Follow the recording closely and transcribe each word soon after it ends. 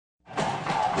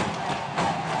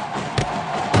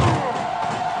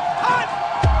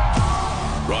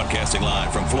Broadcasting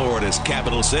live from Florida's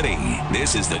capital city,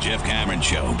 this is the Jeff Cameron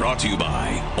Show, brought to you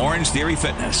by Orange Theory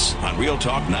Fitness on Real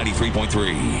Talk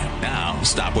 93.3. Now,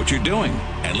 stop what you're doing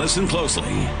and listen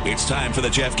closely. It's time for the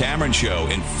Jeff Cameron Show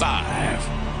in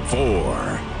 5,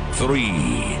 4,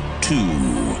 3, 2,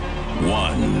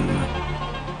 1.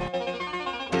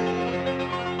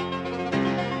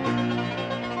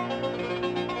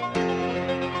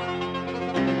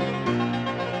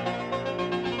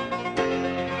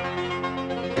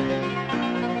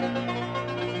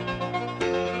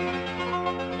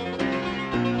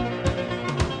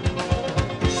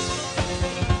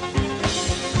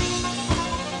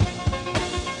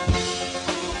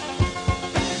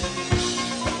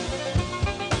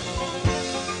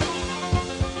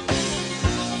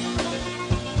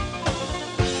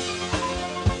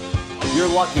 You're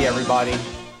lucky, everybody.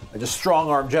 I just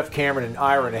strong-arm Jeff Cameron and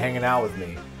Ira into hanging out with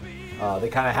me. They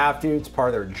kind of have to. It's part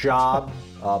of their job.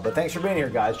 But thanks for being here,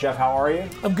 guys. Jeff, how are you?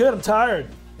 I'm good. I'm tired.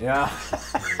 Yeah.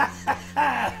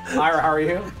 Ira, how are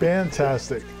you?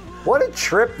 Fantastic. What a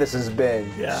trip this has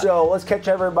been. Yeah. So let's catch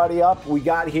everybody up. We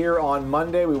got here on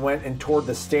Monday. We went and toured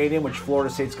the stadium, which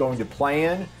Florida State's going to play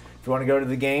in. If you want to go to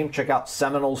the game, check out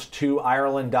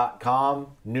Seminoles2Ireland.com,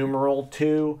 numeral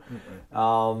 2.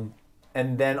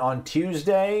 And then on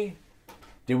Tuesday,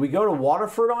 did we go to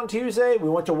Waterford on Tuesday? We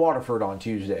went to Waterford on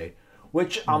Tuesday,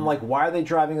 which I'm like, why are they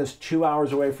driving us 2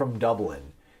 hours away from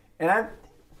Dublin? And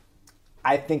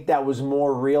I think that was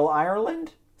more real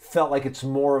Ireland. Felt like it's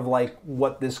more of like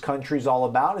what this country's all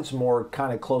about. It's more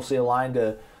kind of closely aligned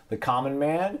to the common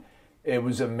man. It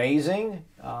was amazing.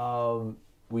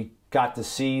 We got to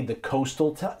see the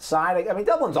coastal side. I mean,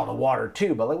 Dublin's on the water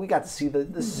too, but like we got to see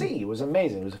the sea. It was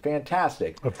amazing. It was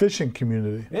fantastic. A fishing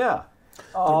community. Yeah.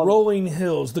 The rolling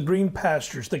hills, the green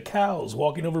pastures, the cows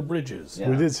walking over bridges. Yeah.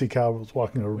 We did see cows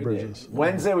walking over bridges.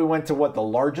 Wednesday we went to what, the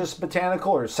largest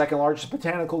botanical or second largest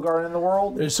botanical garden in the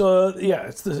world? So yeah,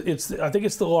 I think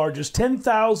it's the largest.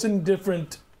 10,000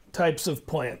 different types of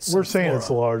plants. We're saying it's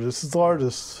the largest. It's the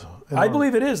largest. I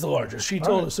believe it is the largest. She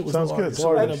told us it was Sounds the good. largest. It's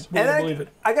largest. So we're gonna believe it.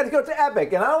 I got to go to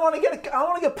Epic, and I don't want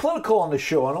to get political on the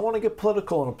show. I don't want to get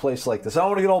political in a place like this. I don't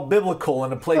want to get all biblical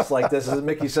in a place like this, as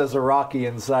Mickey says to Rocky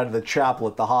inside of the chapel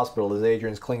at the hospital as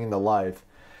Adrian's clinging to life.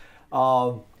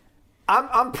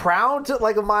 I'm proud to,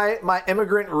 like, of my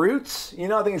immigrant roots. You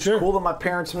know, I think it's cool that my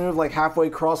parents moved like halfway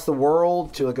across the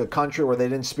world to like a country where they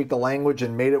didn't speak the language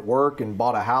and made it work and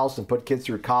bought a house and put kids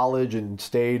through college and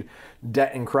stayed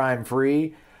debt and crime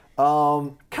free.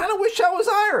 Kind of wish I was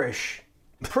Irish.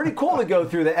 Pretty cool to go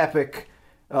through the Epic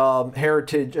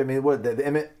heritage. I mean,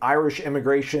 the Irish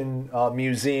Immigration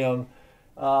Museum.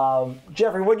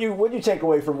 Jeffrey, what'd you take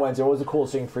away from Wednesday? What was the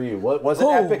coolest thing for you? Was it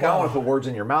epic? Wow. I don't want to put words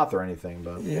in your mouth or anything,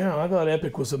 but yeah, I thought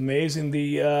Epic was amazing.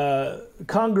 The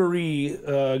Congaree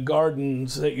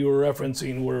gardens that you were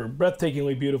referencing were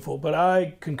breathtakingly beautiful. But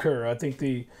I concur. I think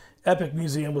the Epic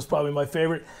Museum was probably my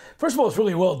favorite. First of all, it's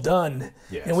really well done.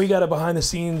 Yes. And we got a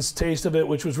behind-the-scenes taste of it,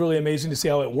 which was really amazing to see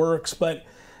how it works. But,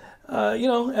 you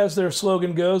know, as their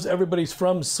slogan goes, everybody's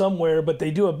from somewhere, but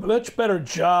they do a much better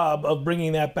job of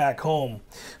bringing that back home.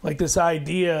 Like this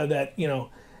idea that, you know,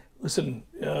 listen,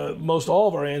 most all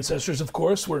of our ancestors, of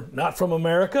course, were not from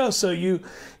America. So you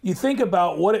think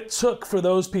about what it took for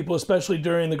those people, especially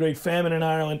during the Great Famine in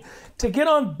Ireland, to get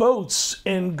on boats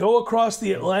and go across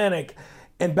the Atlantic.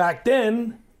 And back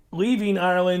then, leaving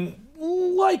Ireland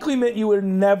likely meant you were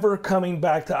never coming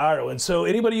back to Ireland. So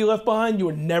anybody you left behind, you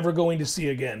were never going to see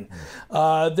again.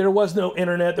 There was no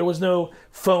internet. There was no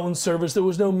phone service. There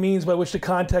was no means by which to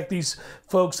contact these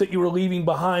folks that you were leaving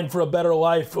behind for a better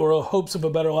life or hopes of a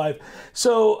better life.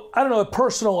 So, I don't know, it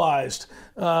personalized,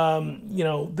 you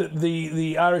know,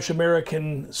 the Irish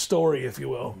American story, if you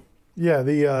will.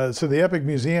 Yeah, so the Epic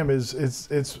Museum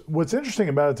it's what's interesting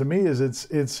about it to me is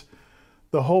it's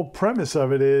the whole premise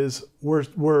of it is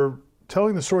we're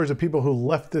telling the stories of people who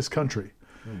left this country.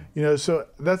 You know, so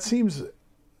that seems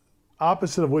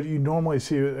opposite of what you normally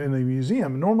see in a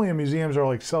museum. Normally, in museums are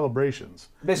like celebrations.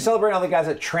 They celebrate all the guys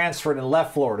that transferred and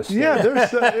left Florida State.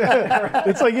 Yeah,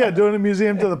 it's like doing a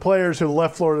museum to the players who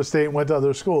left Florida State and went to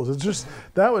other schools. It's just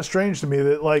that was strange to me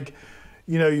that, like,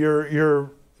 you know,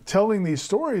 you're telling these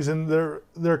stories and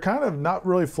they're kind of not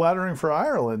really flattering for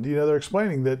Ireland. You know, they're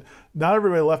explaining that not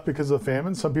everybody left because of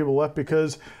famine. Some people left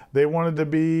because they wanted to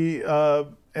be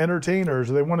entertainers,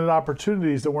 or they wanted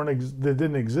opportunities that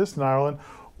didn't exist in Ireland,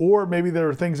 or maybe there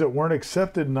were things that weren't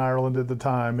accepted in Ireland at the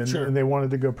time, and they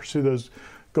wanted to go pursue those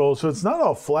goals. So it's not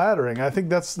all flattering. I think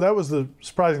that was the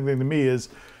surprising thing to me is,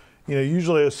 you know,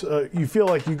 usually you feel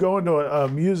like you go into a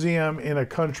museum in a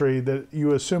country that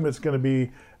you assume it's going to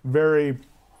be very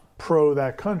pro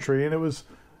that country, and it was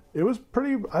it was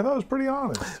pretty. I thought it was pretty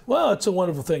honest. Well, it's a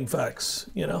wonderful thing, facts.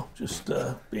 Just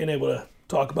being able to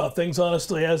talk about things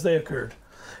honestly as they occurred,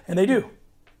 and they do.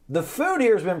 The food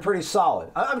here has been pretty solid.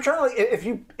 I'm trying to, if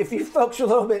you folks are a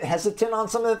little bit hesitant on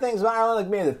some of the things about Ireland,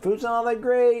 like maybe the food's not all that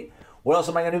great. What else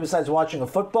am I going to do besides watching a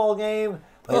football game?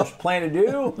 There's plenty to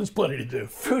do. There's plenty to do.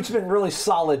 Food's been really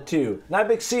solid too. Not a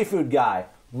big seafood guy.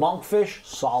 Monkfish,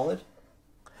 solid.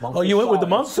 Oh, you went with the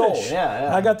monkfish? Sole,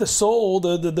 yeah. I got the sole,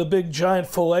 the big giant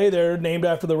fillet there, named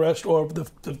after the restaurant, or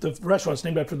the restaurant's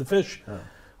named after the fish. Oh.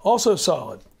 Also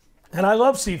solid. And I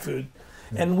love seafood.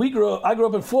 And I grew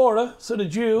up in Florida, so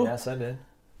did you. Yes, I did.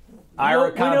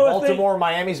 Ira, kind of Baltimore,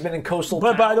 Miami's been in coastal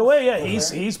But by the way, yeah,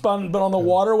 he's been on the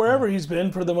water wherever he's been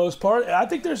for the most part. I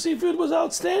think their seafood was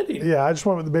outstanding. Yeah, I just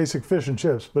went with the basic fish and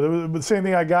chips. But it was the same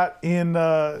thing I got in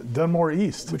Dunmore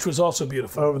East. Which was also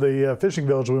beautiful. Over the fishing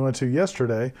village we went to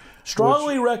yesterday.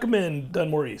 Strongly recommend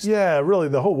Dunmore East. Yeah, really,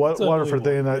 the whole Waterford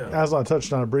thing. And Aslan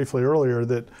touched on it briefly earlier,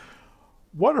 that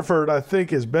Waterford, I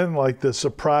think, has been like the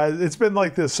surprise. It's been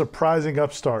like this surprising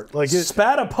upstart. Like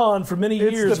spat upon for many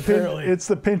years. Apparently, it's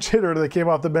the pinch hitter that came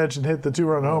off the bench and hit the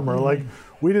 2-run homer. Like,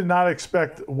 we did not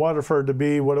expect Waterford to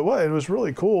be what it was. It was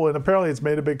really cool, and apparently, it's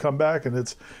made a big comeback, and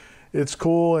it's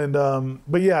cool. And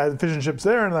but yeah, I had fish and chips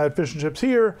there, and I had fish and chips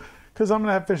here because I'm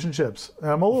gonna have fish and chips. And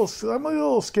I'm a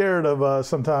little scared of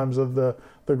sometimes of the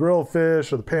grilled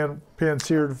fish or the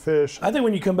pan-seared fish. I think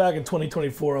when you come back in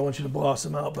 2024, I want you to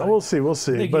blossom out. We'll see.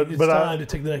 But it's time to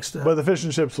take the next step. But the fish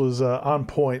and chips was on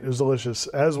point. It was delicious,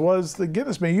 as was the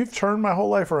Guinness. Man, you've turned my whole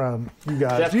life around. You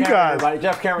guys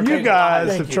Jeff Cameron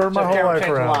have turned my whole life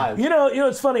around. You know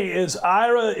what's funny is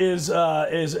Ira is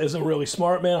a really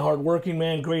smart man, hardworking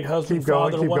man, great husband,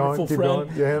 father, wonderful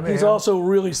friend. He's also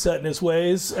really set in his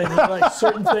ways, and he likes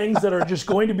certain things that are just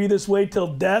going to be this way till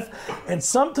death. And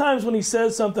sometimes when he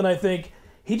says something, I think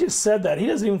he just said that. He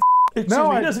doesn't even. He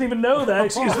doesn't even know that.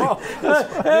 Excuse me.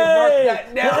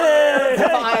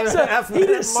 He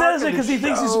just says it because he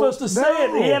thinks he's supposed to say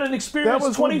it. He had an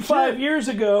experience 25 years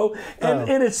ago,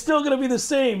 and it's still going to be the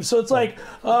same. So it's like,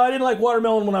 I didn't like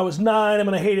watermelon when I was 9. I'm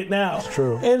going to hate it now. It's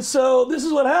true. And so this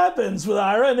is what happens with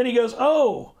Ira. And then he goes,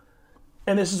 oh.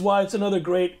 And this is why it's another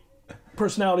great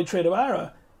personality trait of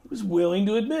Ira. He was willing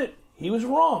to admit he was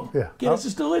wrong. Yeah. Guinness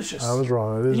is delicious. I was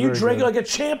wrong. It is. You drank it like a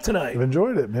champ tonight. I've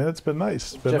enjoyed it, man. It's been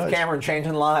nice. Jeff Cameron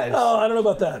changing lives. Oh, I don't know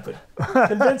about that, but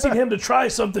convincing him to try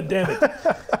something, damn it.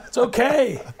 It's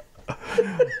okay.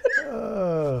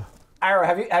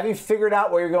 Ira, have you figured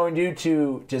out what you're going to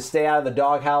do to stay out of the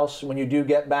doghouse when you do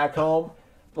get back home?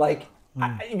 Like,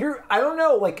 I don't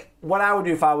know, like, what I would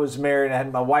do if I was married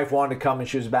and my wife wanted to come and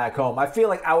she was back home. I feel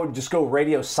like I would just go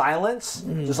radio silence.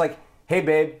 Just like, hey,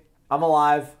 babe, I'm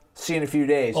alive. See you in a few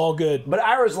days. All good. But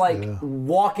Ira's like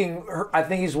walking, I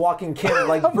think he's walking Kim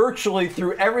like virtually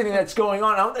through everything that's going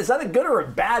on. Is that a good or a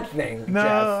bad thing, No,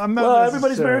 Jeff? I'm not. Well,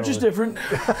 everybody's marriage is different.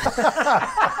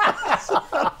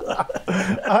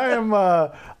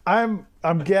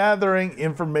 I'm gathering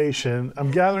information.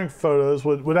 I'm gathering photos.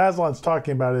 What Aslan's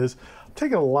talking about is I'm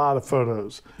taking a lot of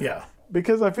photos. Yeah.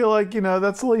 Because I feel like,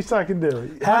 that's the least I can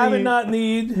do. Have and not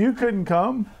need. You couldn't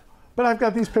come. But I've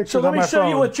got these pictures on my phone. So let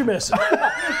me show you what you're missing.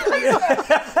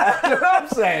 That's what I'm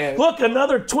saying. Look,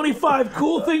 another 25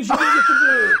 cool things you didn't get to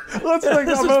do. I'm going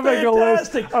to make a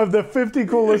list of the 50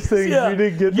 coolest things you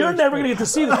didn't get to do. You're never going to get to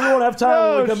see this. You won't have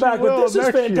time when we come back. But this is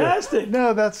fantastic.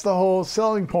 No, that's the whole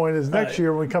selling point is next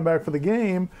year when we come back for the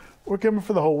game, we're coming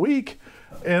for the whole week.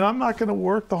 And I'm not going to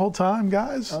work the whole time,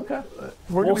 guys. Okay.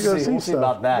 We're going to go see stuff.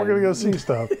 About that. We're going to go see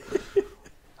stuff.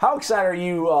 How excited are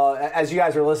you, as you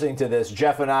guys are listening to this,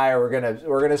 Jeff and I are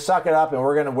gonna suck it up and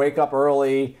we're gonna wake up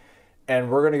early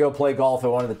and we're gonna go play golf at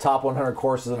one of the top 100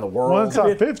 courses in the world. Well,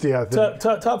 top 50, I think.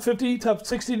 Top 50, top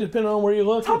 60, depending on where you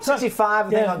look. Top 65, I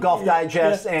think, on Golf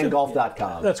Digest and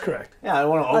Golf.com. That's correct. Yeah, I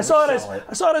want to I saw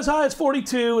it as high as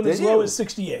 42 and as low as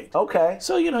 68. Okay.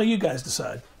 So, you guys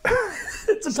decide.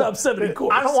 It's a top 70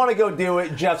 course. I don't want to go do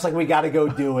it. Jeff's like, we got to go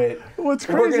do it. What's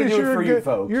crazy is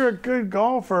you're a good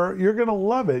golfer. You're going to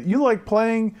love it. You like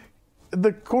playing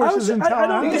the courses in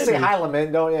town. You can say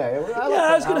Heilemann, don't you?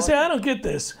 I was going to say, I don't get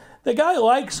this. The guy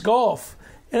likes golf.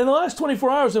 And in the last 24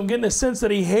 hours, I'm getting a sense that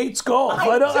he hates golf.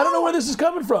 I don't know where this is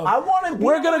coming from.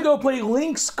 We're going to go play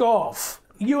links golf.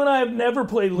 You and I have never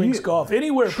played links golf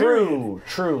anywhere. True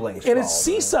links golf. And it's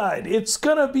seaside. It's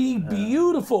going to be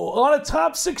beautiful. On a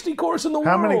top 60 course in the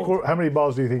world. How many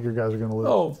balls do you think your guys are going to lose?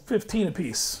 Oh, 15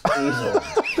 apiece. Easily.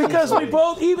 Because we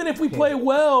both, even if we play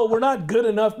well, we're not good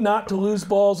enough not to lose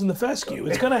balls in the fescue.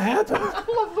 It's going to happen. I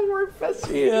love the word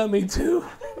fescue. Yeah, me too.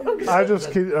 Are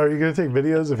you going to take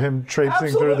videos of him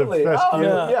traipsing through the Absolutely. fescue?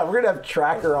 Oh, yeah, we're gonna have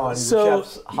tracker on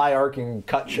Jeff's high arcing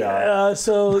cut shot.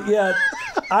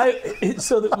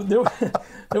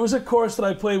 There was a course that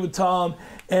I played with Tom,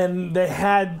 and they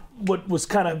had what was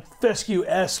kind of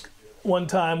fescue-esque one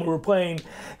time we were playing,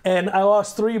 and I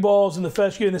lost 3 balls in the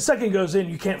fescue, and the second goes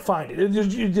in, you can't find it.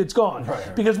 It's gone.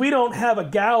 Right. Because we don't have a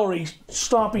gallery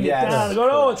stomping it down and going,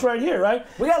 oh, it's right here, right?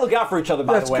 We got to look out for each other,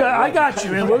 by the way. I got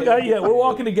you, man. We're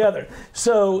walking together.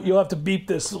 So you'll have to beep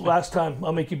this last time.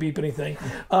 I'll make you beep anything.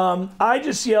 I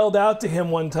just yelled out to him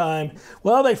one time,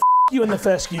 well, they you in the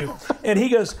fescue. And he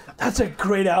goes, that's a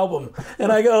great album.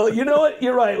 And I go, you know what?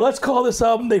 You're right. Let's call this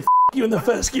album They You in the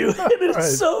Fescue. And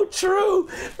it's so true.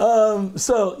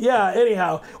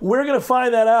 Anyhow, we're going to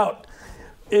find that out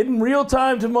in real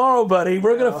time tomorrow, buddy.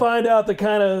 We're going to find out the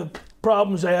kind of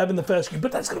problems they have in the fescue.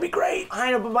 But that's going to be great.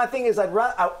 I know, but my thing is,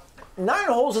 9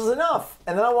 holes is enough,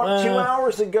 and then I want 2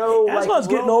 hours to go. Aslan's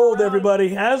getting old, everybody.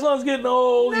 Aslan's getting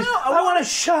old. No, I want to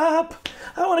shop.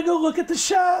 I want to go look at the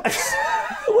shops.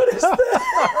 What is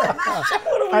that?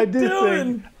 What are we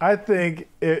doing? I think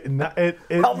it's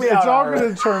all going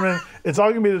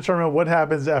to be determined what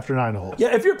happens after 9 holes.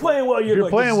 Yeah, if you're playing well, you're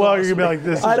playing well. You're going to be like,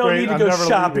 this is great. I don't need to go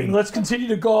shopping. Leaving. Let's continue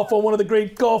to golf on one of the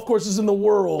great golf courses in the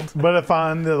world. But if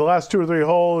on the last 2 or 3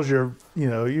 holes, you're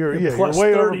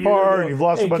way over par and you've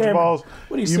lost a bunch of balls,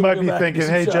 you might be thinking,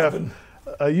 hey, Jeff,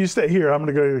 you stay here. I'm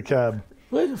going to go to the cab.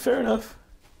 Well, fair enough.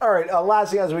 All right,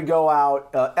 last thing as we go out,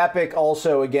 Epic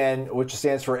also, again, which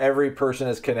stands for Every Person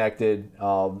is Connected.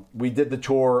 We did the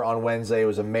tour on Wednesday. It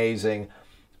was amazing.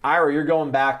 Ira, you're going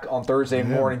back on Thursday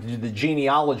morning to do the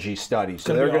genealogy study.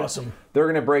 So they're awesome. They're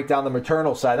going to break down the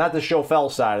maternal side, not the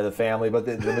Schofel side of the family, but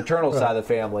the maternal side of the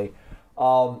family.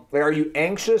 Are you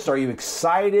anxious? Are you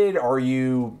excited? Do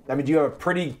you have a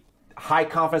pretty high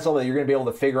confidence level that you're going to be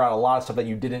able to figure out a lot of stuff that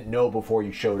you didn't know before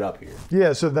you showed up here?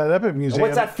 Yeah, so that Epic Museum.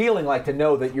 What's that feeling like to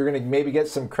know that you're going to maybe get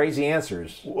some crazy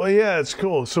answers? Well, yeah, it's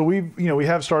cool. So we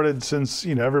have started since,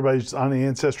 everybody's on the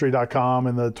Ancestry.com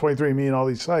and the 23andMe and all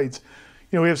these sites.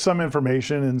 We have some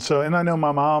information, and I know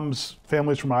my mom's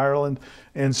family's from Ireland,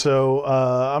 and so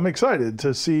I'm excited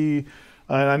to see.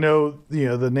 And I know,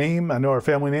 the name. I know our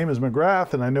family name is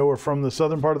McGrath, and I know we're from the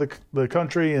southern part of the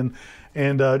country.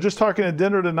 And just talking at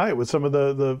dinner tonight with some of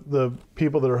the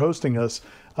people that are hosting us,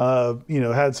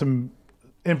 had some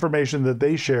information that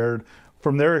they shared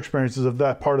from their experiences of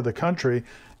that part of the country.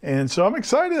 And so I'm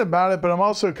excited about it, but I'm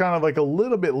also kind of like a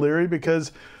little bit leery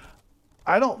because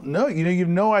I don't know. You have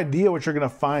no idea what you're going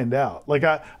to find out. Like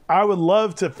I would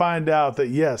love to find out that,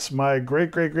 yes, my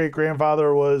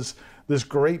great-great-great-grandfather was this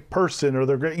great person, or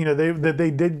they're great, that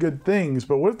they did good things.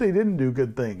 But what if they didn't do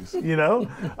good things? I mean,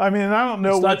 I don't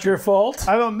know. It's not your fault.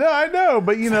 I don't know. I know,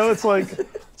 but it's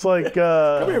like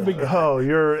come here, big guy. Oh,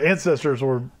 your ancestors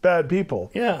were bad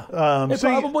people. Yeah, they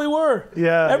probably were.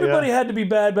 Yeah, everybody had to be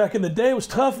bad back in the day. It was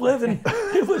tough living.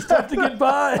 It was tough to get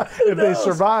by. If they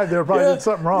survived, they were probably did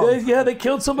something wrong. They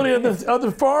killed somebody on the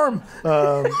other farm.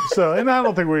 And I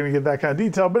don't think we're going to get that kind of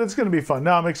detail, but it's going to be fun.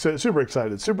 No, I'm super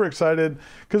excited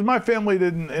because my family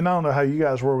didn't, and I don't know how you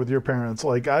guys were with your parents.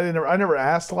 Like I never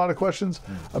asked a lot of questions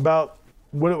about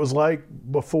what it was like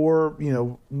before,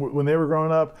 when they were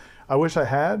growing up. I wish I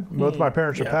had. Both my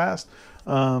parents are passed.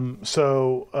 If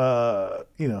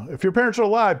your parents are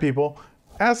alive, people,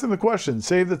 ask them the questions.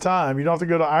 Save the time. You don't have to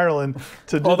go to Ireland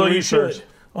to do the research.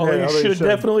 You should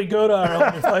definitely go to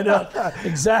Ireland and find out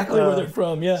exactly where they're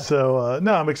from. Yeah. So,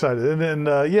 I'm excited. And then,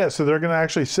 so they're going to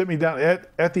actually sit me down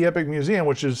at the Epic Museum,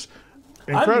 which is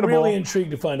incredible. I'm really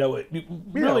intrigued to find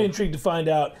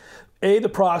out the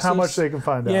process. How much they can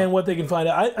find out. Yeah, and what they can find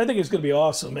out. I think it's going to be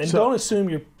awesome. And don't assume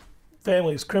your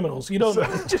family's criminals. You don't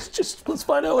just let's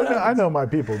find out what happens. I know my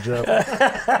people, Jeff.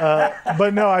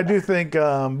 But no, I do think,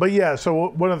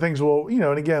 so one of the things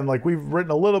and again, like we've written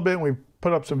a little bit and we've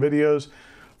put up some videos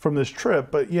from this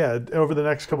trip, but over the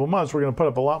next couple of months, we're going to put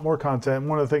up a lot more content.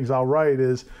 One of the things I'll write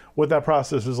is what that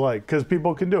process is like, because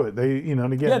people can do it. They,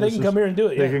 and again, they can come here and do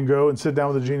it. They can go and sit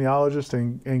down with a genealogist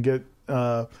and get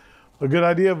a good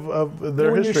idea of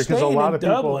their history, because a lot of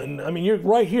Dublin, people. I mean, you're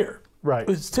right here. Right.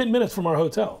 It's 10 minutes from our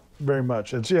hotel. Very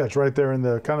much. It's right there in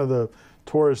the kind of the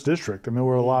tourist district. I mean,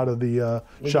 where a lot of the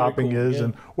shopping is,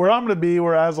 and where I'm going to be,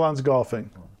 where Aslan's golfing.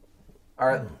 All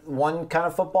right, one kind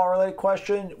of football-related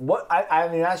question. I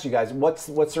haven't even asked you guys. What's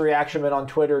the reaction been on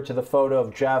Twitter to the photo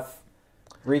of Jeff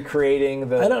recreating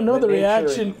the. I don't know the nature.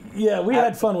 reaction. Yeah, we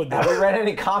had fun with that. Have we read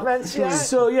any comments yet?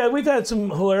 So yeah, we've had some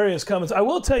hilarious comments. I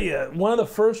will tell you, one of the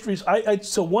first reasons.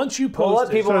 So once you posted,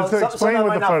 let people know. Some explain that what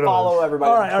might the not photo follow is.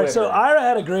 everybody. all right. So Twitter. Ira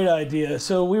had a great idea.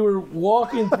 So we were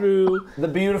walking through The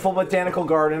beautiful botanical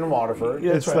garden in Waterford.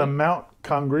 Yeah, It's that's the right. Mount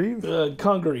Congreve.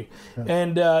 Congaree.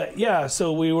 And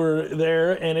so we were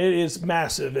there, and it is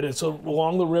massive, and it's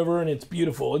along the river, and it's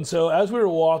beautiful. And so as we were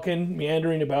walking,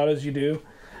 meandering about as you do,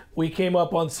 we came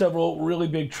up on several really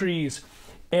big trees,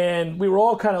 and we were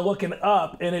all kind of looking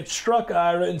up, and it struck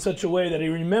Ira in such a way that he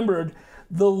remembered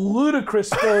the ludicrous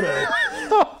photo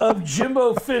of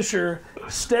Jimbo Fisher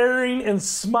staring and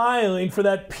smiling for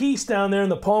that piece down there in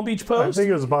the Palm Beach I Post. think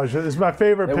it was a bunch. It's my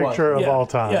favorite It was. picture of all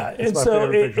time. Yeah, It's and my so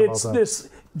favorite picture of all it's time. this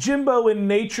Jimbo in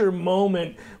nature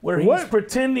moment where he's What?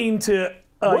 pretending to.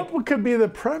 What could be the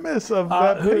premise of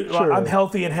that picture? I'm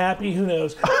healthy and happy. Who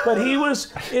knows? But he was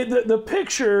the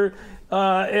picture.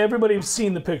 Everybody's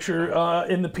seen the picture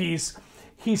in the piece.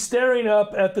 He's staring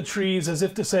up at the trees as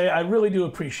if to say, "I really do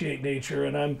appreciate nature,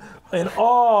 and I'm in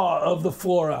awe of the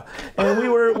flora." And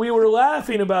we were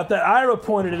laughing about that. Ira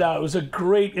pointed it out. It was a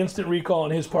great instant recall on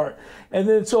his part. And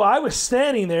then so I was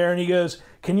standing there, and he goes,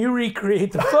 "Can you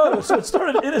recreate the photo?" So it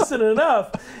started innocent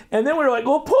enough, and then we were like,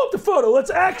 "Well, pull up the photo. Let's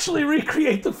actually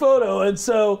recreate the photo." And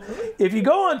so if you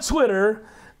go on Twitter.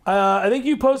 I think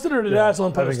you posted it, or did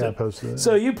Aslan post it? I think I posted it.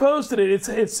 So you posted it. It's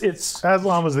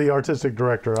Aslan was the artistic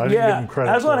director. I didn't give him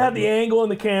credit. Aslan for had it. the angle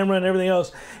and the camera and everything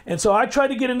else. And so I tried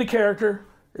to get into character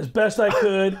as best I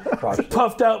could.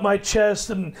 Puffed out my chest,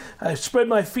 and I spread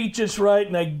my feet just right,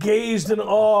 and I gazed in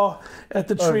awe at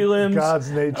the tree limbs.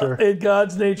 God's nature. In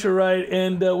God's nature, right.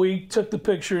 And we took the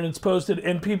picture, and it's posted,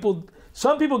 and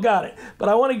some people got it. But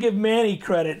I want to give Manny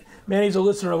credit. Manny's a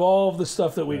listener of all of the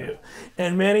stuff that we do.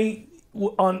 And Manny,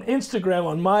 on Instagram,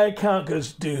 on my account,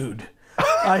 goes, "Dude,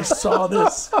 I saw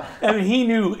this." And he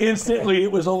knew instantly it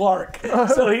was a lark.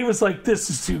 So he was like, "This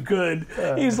is too good."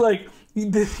 He's like,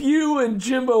 "You and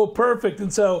Jimbo perfect."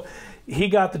 And so he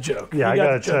got the joke. Yeah, he I got got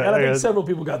the a joke. check. And I I think got- several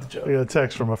people got the joke. I got a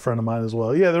text from a friend of mine as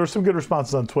well. Yeah, there were some good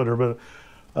responses on Twitter, but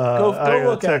Go I got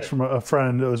look a at text it. from a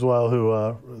friend as well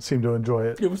who seemed to enjoy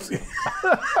it. It was,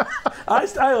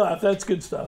 I laugh. That's good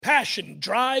stuff. Passion,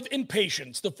 drive, and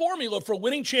patience. The formula for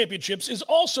winning championships is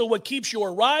also what keeps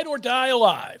your ride or die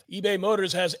alive. eBay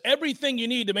Motors has everything you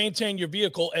need to maintain your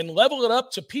vehicle and level it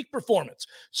up to peak performance.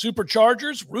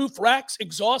 Superchargers, roof racks,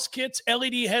 exhaust kits,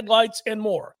 LED headlights, and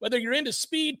more. Whether you're into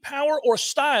speed, power, or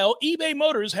style, eBay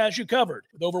Motors has you covered.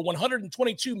 With over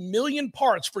 122 million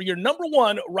parts for your number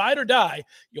one ride or die,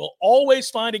 you'll always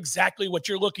find exactly what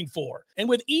you're looking for. And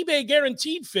with eBay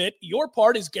Guaranteed Fit, your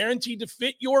part is guaranteed to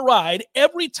fit your ride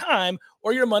every time,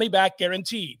 or your money back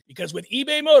guaranteed. Because with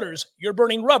eBay Motors, you're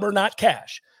burning rubber, not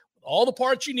cash. With all the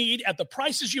parts you need at the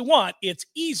prices you want, it's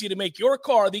easy to make your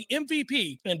car the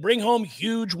MVP and bring home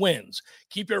huge wins.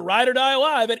 Keep your ride or die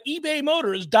alive at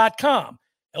ebaymotors.com.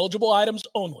 Eligible items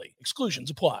only.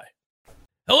 Exclusions apply.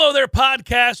 Hello there,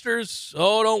 podcasters.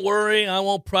 Oh, don't worry. I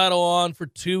won't prattle on for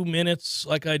 2 minutes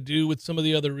like I do with some of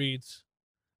the other reads.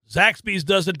 Zaxby's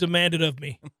doesn't demand it of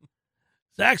me.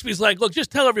 Zaxby's like, look, just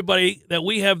tell everybody that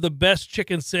we have the best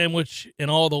chicken sandwich in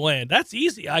all the land. That's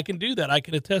easy. I can do that. I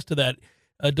can attest to that.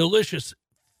 A delicious,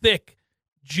 thick,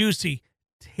 juicy,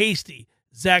 tasty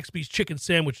Zaxby's chicken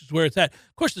sandwich is where it's at.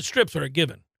 Of course, the strips are a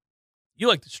given. You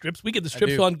like the strips. We get the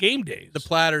strips on game days. The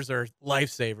platters are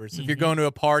lifesavers. If you're going to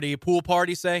a party, a pool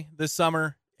party, say, this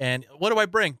summer, and what do I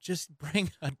bring? Just bring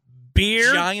a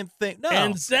beer giant thing. No.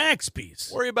 and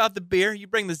Zaxby's. Worry about the beer. You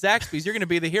bring the Zaxby's, you're going to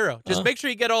be the hero. Just make sure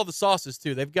you get all the sauces,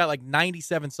 too. They've got like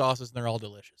 97 sauces, and they're all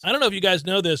delicious. I don't know if you guys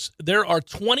know this. There are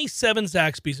 27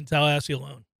 Zaxby's in Tallahassee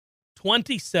alone.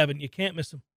 27. You can't miss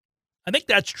them. I think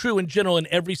that's true in general in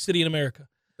every city in America.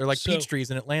 They're like So, peach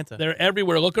trees in Atlanta. They're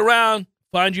everywhere. Look around.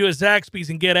 Find you a Zaxby's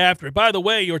and get after it. By the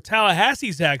way, your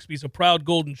Tallahassee Zaxby's a proud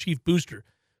Golden Chief booster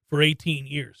for 18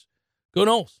 years. Go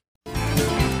Knowles.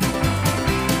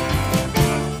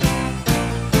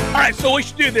 All right, so we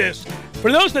should do this.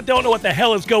 For those that don't know what the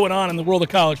hell is going on in the world of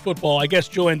college football, I guess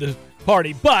join the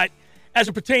party. But as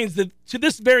it pertains to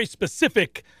this very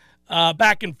specific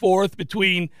back and forth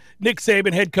between Nick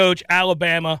Saban, head coach,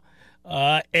 Alabama,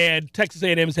 and Texas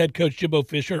A&M's head coach Jimbo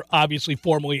Fisher, obviously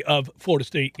formerly of Florida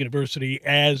State University,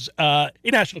 as a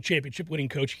national championship winning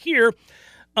coach here,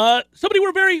 somebody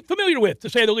we're very familiar with, to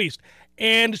say the least.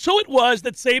 And so it was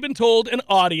that Saban told an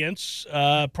audience,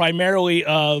 primarily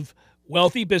of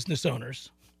wealthy business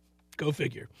owners, go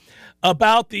figure,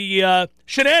 about the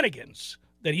shenanigans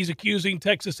that he's accusing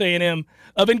Texas A&M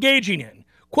of engaging in.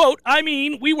 Quote, I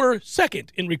mean, we were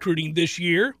second in recruiting this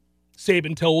year,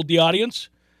 Saban told the audience.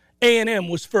 A&M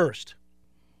was first.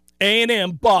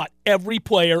 A&M bought every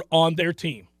player on their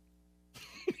team.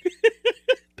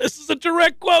 This is a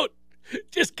direct quote.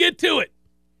 Just get to it.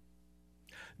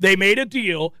 They made a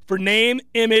deal for name,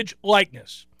 image,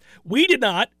 likeness. We did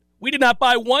not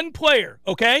buy one player,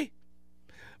 okay?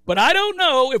 But I don't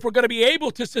know if we're going to be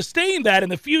able to sustain that in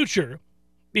the future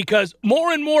because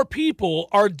more and more people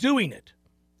are doing it.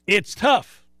 It's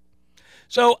tough.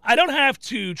 So I don't have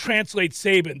to translate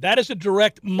Saban. That is a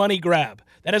direct money grab.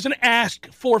 That is an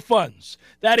ask for funds.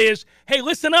 That is, hey,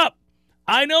 listen up.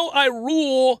 I know I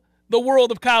rule the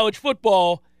world of college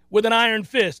football with an iron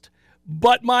fist,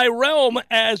 but my realm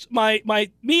as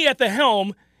me at the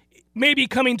helm may be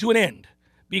coming to an end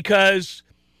because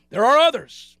there are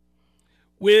others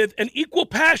with an equal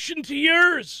passion to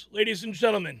yours, ladies and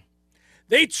gentlemen.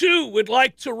 They too would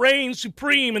like to reign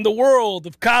supreme in the world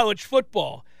of college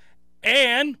football.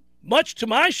 And much to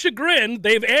my chagrin,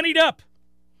 they've anteed up.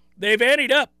 They've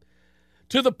anteed up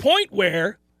to the point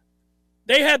where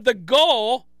they had the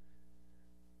gall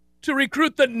to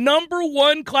recruit the number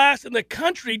one class in the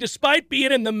country despite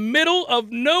being in the middle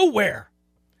of nowhere.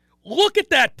 Look at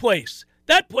that place.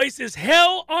 That place is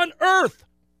hell on earth.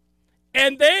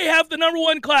 And they have the number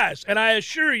one class. And I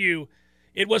assure you,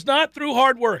 it was not through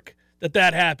hard work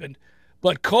that happened,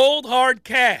 but cold, hard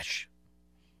cash.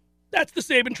 That's the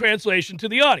Saban translation to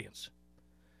the audience.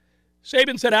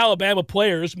 Saban said Alabama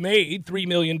players made $3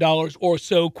 million or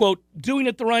so, quote, doing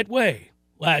it the right way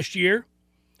last year.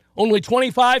 Only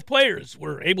 25 players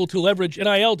were able to leverage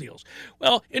NIL deals.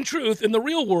 Well, in truth, in the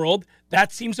real world,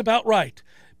 that seems about right.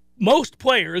 Most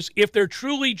players, if they're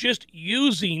truly just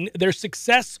using their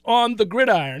success on the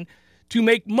gridiron to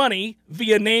make money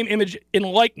via name, image, and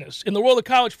likeness, in the world of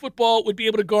college football, would be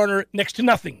able to garner next to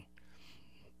nothing.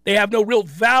 They have no real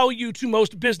value to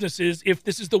most businesses if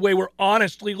this is the way we're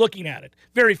honestly looking at it.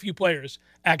 Very few players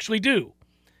actually do.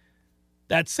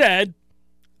 That said,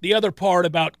 the other part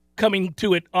about coming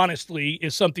to it honestly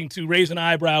is something to raise an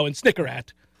eyebrow and snicker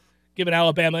at, given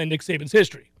Alabama and Nick Saban's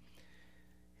history.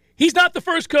 He's not the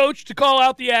first coach to call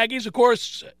out the Aggies. Of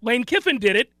course, Lane Kiffin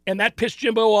did it, and that pissed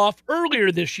Jimbo off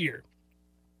earlier this year.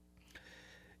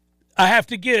 I have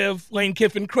to give Lane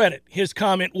Kiffin credit. His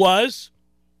comment was,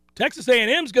 Texas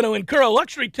A&M is going to incur a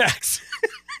luxury tax.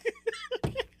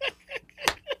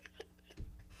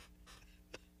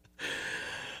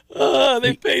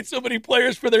 They paid so many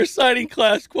players for their signing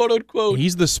class, quote unquote.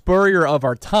 He's the Spurrier of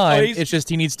our time. It's just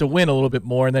he needs to win a little bit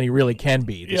more, and then he really can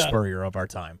be the Spurrier of our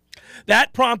time.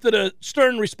 That prompted a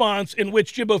stern response in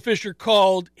which Jimbo Fisher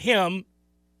called him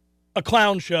a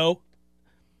clown show,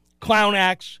 clown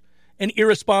acts, and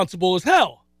irresponsible as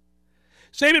hell.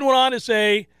 Saban went on to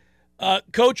say,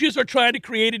 coaches are trying to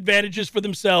create advantages for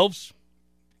themselves.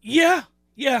 Yeah.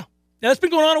 That's been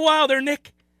going on a while there,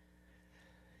 Nick.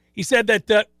 He said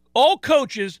that all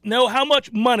coaches know how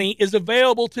much money is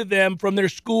available to them from their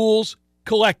school's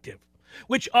collective,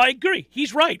 which I agree.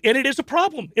 He's right, and it is a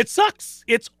problem. It sucks.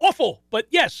 It's awful. But,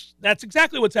 yes, that's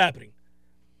exactly what's happening.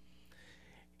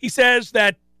 He says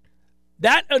that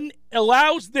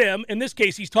allows them, in this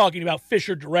case he's talking about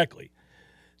Fisher directly,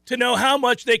 to know how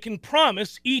much they can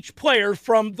promise each player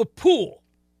from the pool.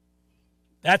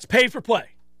 That's pay for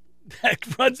play.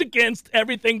 That runs against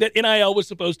everything that NIL was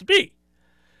supposed to be.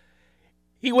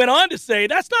 He went on to say,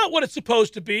 that's not what it's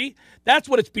supposed to be. That's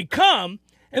what it's become.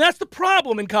 And that's the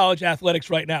problem in college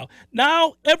athletics right now.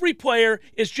 Now, every player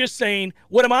is just saying,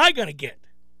 what am I going to get?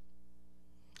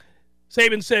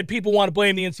 Saban said people want to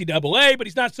blame the NCAA, but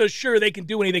he's not so sure they can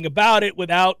do anything about it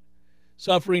without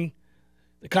suffering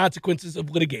the consequences of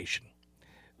litigation.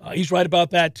 He's right about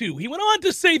that, too. He went on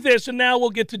to say this, and now we'll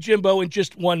get to Jimbo in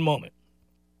just one moment.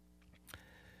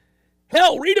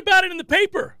 Hell, read about it in the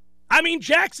paper. I mean,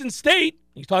 Jackson State,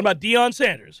 he's talking about Deion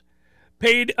Sanders,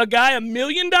 paid a guy $1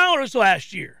 million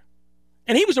last year.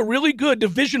 And he was a really good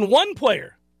Division I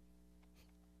player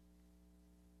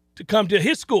to come to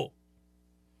his school.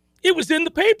 It was in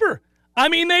the paper. I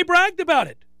mean, they bragged about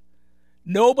it.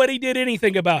 Nobody did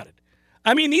anything about it.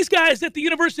 I mean, these guys at the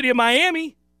University of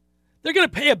Miami, they're going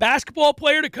to pay a basketball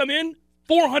player to come in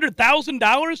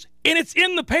 $400,000, and it's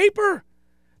in the paper.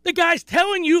 The guy's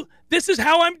telling you, this is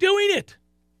how I'm doing it.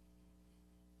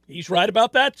 He's right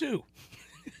about that, too.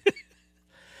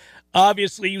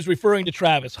 Obviously, he was referring to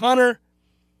Travis Hunter,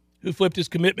 who flipped his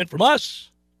commitment from us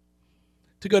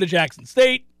to go to Jackson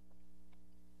State.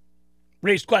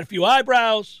 Raised quite a few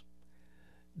eyebrows.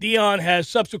 Deion has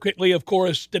subsequently, of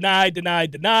course, denied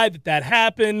that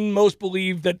happened. Most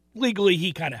believe that legally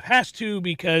he kind of has to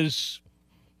because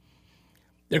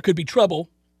there could be trouble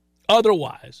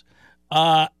otherwise.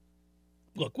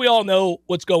 Look, we all know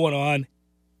what's going on,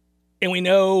 and we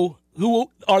know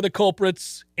who are the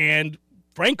culprits and,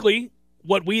 frankly,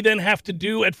 what we then have to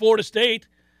do at Florida State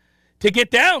to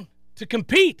get down, to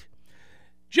compete.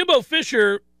 Jimbo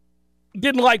Fisher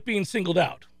didn't like being singled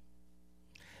out.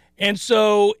 And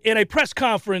so in a press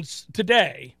conference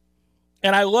today,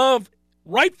 and I love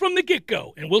right from the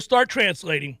get-go, and we'll start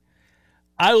translating,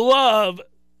 I love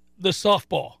the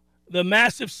softball, the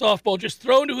massive softball just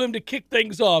thrown to him to kick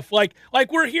things off, like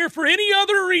we're here for any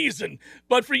other reason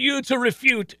but for you to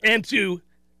refute and to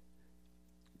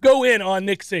go in on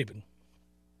Nick Saban.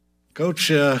 Coach,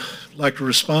 like to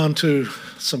respond to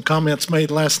some comments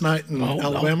made last night in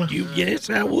Alabama? Yes,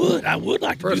 I would. I would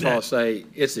like to First do that. of all, I'll say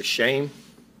it's a shame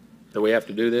that we have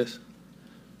to do this.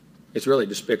 It's really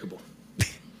despicable.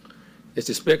 It's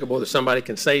despicable that somebody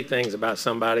can say things about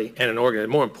somebody and an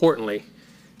organization. More importantly,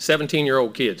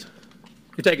 17-year-old kids.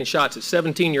 You're taking shots at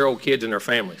 17-year-old kids and their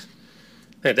families.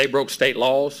 And they broke state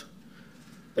laws.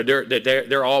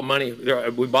 They're all money.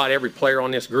 We bought every player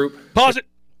on this group. Pause it.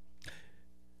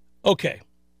 Okay.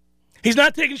 He's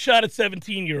not taking a shot at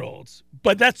 17-year-olds,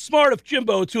 but that's smart of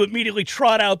Jimbo to immediately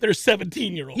trot out their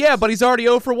 17-year-olds. Yeah, but he's already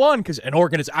 0 for 1 because an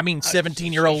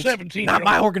 17-year-olds. 17-year-olds. Not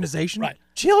my organization. Right.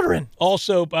 Children.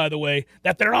 Also, by the way,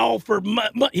 that they're all for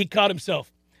money. He caught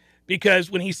himself because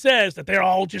when he says that they're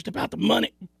all just about the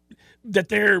money, that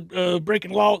they're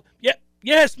breaking law. Yeah,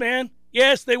 yes, man.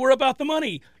 Yes, they were about the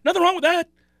money. Nothing wrong with that.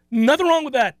 Nothing wrong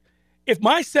with that. If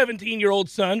my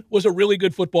 17-year-old son was a really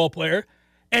good football player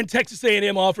and Texas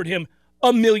A&M offered him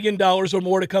 $1 million or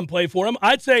more to come play for him,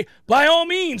 I'd say, by all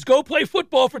means, go play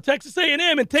football for Texas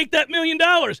A&M and take that $1 million.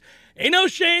 Ain't no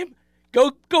shame.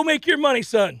 Go make your money,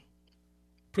 son.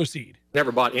 Proceed.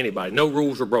 Never bought anybody. No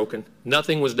rules were broken.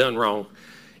 Nothing was done wrong.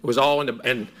 It was all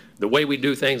in the way we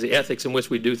do things, the ethics in which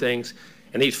we do things.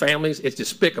 And these families, it's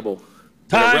despicable.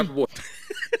 Time.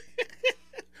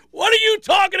 What are you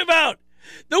talking about?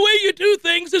 The way you do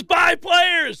things is buy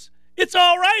players. It's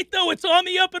all right, though. It's on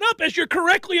the up and up, as you're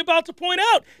correctly about to point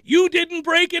out. You didn't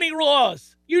break any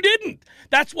laws. You didn't.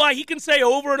 That's why he can say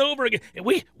over and over again,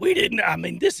 we didn't. I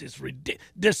mean, this is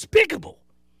despicable.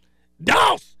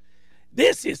 Doss,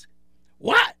 this is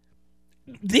what?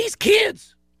 These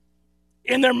kids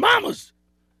and their mamas.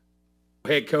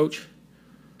 Head coach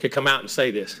could come out and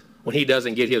say this when he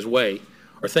doesn't get his way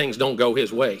or things don't go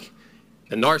his way.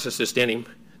 The narcissist in him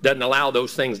doesn't allow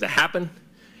those things to happen.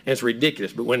 And it's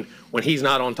ridiculous, but when he's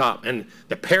not on top. And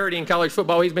the parity in college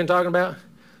football he's been talking about,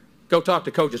 go talk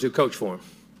to coaches who coach for him.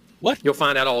 What? You'll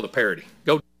find out all the parity.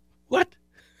 Go. What?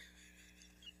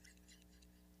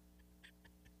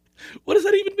 What does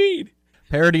that even mean?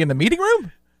 Parity in the meeting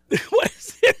room? What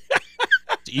is it?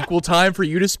 It's equal time for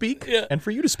you to speak and for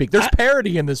you to speak. There's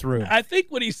parity in this room. I think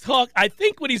what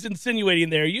he's insinuating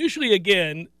there, usually,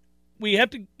 again, we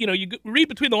have to, you read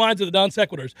between the lines of the Don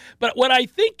Sequiturs. But what I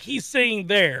think he's saying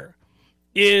there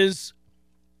is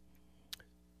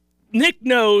Nick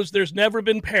knows there's never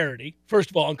been parity,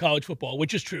 first of all, in college football,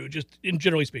 which is true, just in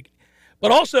generally speaking.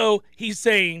 But also, he's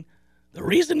saying the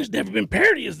reason there's never been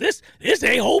parity is this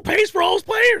a-hole pays for all his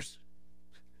players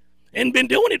and been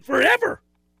doing it forever.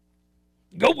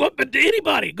 But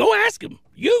anybody, go ask him.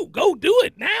 You, go do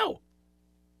it now.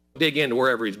 Dig into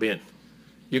wherever he's been.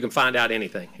 You can find out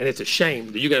anything. And it's a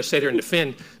shame that you got to sit here and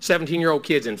defend 17-year-old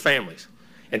kids and families.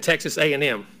 And Texas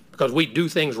A&M, because we do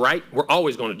things right, we're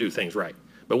always going to do things right.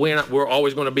 But we're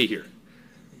always going to be here.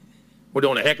 We're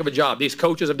doing a heck of a job. These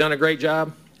coaches have done a great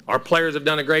job. Our players have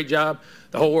done a great job.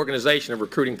 The whole organization of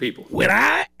recruiting people. When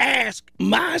I ask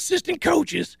my assistant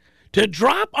coaches to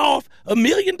drop off $1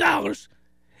 million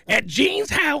at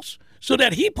Gene's house so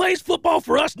that he plays football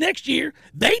for us next year,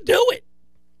 they do it.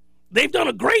 They've done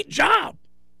a great job.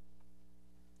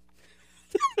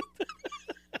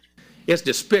 It's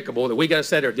despicable that we got to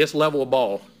sit there at this level of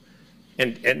ball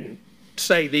and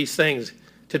say these things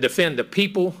to defend the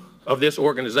people of this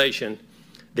organization,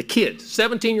 the kids,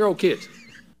 17-year-old kids.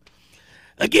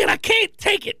 Again, I can't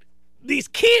take it. These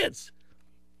kids.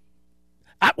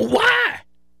 Why?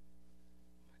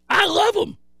 I love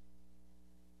them.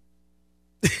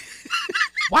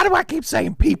 Why do I keep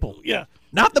saying people? Yeah.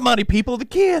 Not the money people, the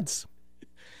kids.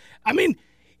 I mean,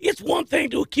 it's one thing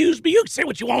to accuse me. You can say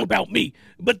what you want about me.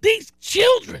 But these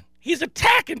children, he's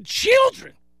attacking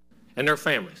children. And their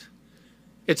families.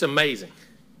 It's amazing.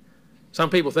 Some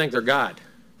people think they're God.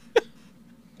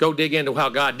 Go dig into how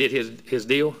God did his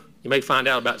deal. You may find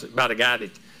out about a guy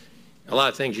that a lot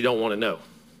of things you don't want to know.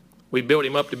 We built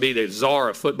him up to be the czar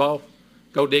of football.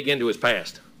 Go dig into his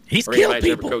past. He's or killed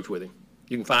anybody's people. ever coached with him.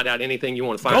 You can find out anything you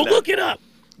want to find out. Go look it up.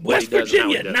 West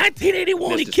Virginia,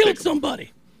 1981, he killed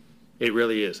somebody. It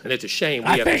really is. And it's a shame we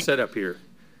have to sit up here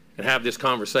and have this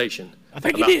conversation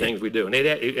think about you did. things we do. And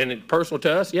it's personal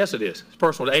to us? Yes, it is. It's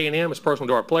personal to A&M. It's personal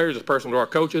to our players. It's personal to our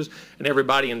coaches and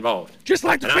everybody involved. Just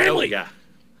like the and I know family the guy.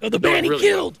 of the Know him man he really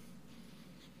killed.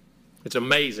 well. It's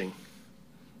amazing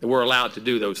that we're allowed to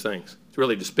do those things. It's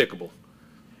really despicable.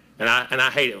 And I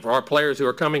hate it for our players who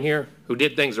are coming here, who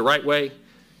did things the right way,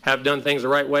 have done things the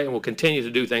right way, and will continue to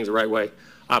do things the right way.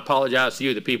 I apologize to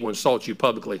you that people insult you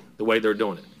publicly the way they're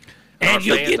doing it. And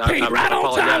you'll get paid right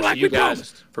on time like you we guys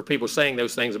promised. for people saying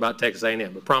those things about Texas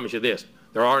A&M. But promise you this,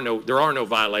 there are no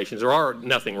violations. There are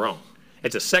nothing wrong.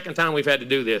 It's the second time we've had to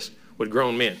do this with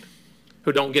grown men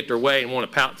who don't get their way and want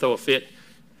to pout, throw a fit,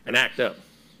 and act up.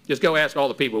 Just go ask all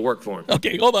the people who work for him.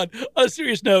 Okay, hold on. On a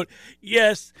serious note,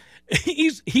 yes,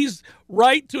 he's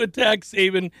right to attack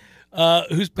Saban,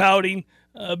 who's pouting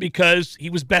because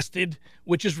he was bested,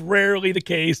 which is rarely the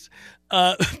case.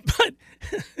 But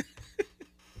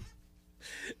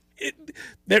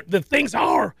the things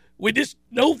are with this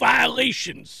no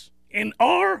violations, and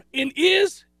are and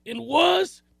is and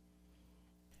was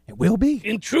It will be.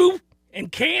 and true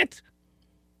and can't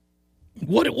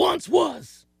what it once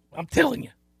was. I'm telling you.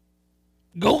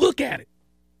 Go look at it.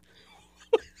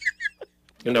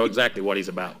 You know exactly what he's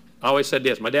about. I always said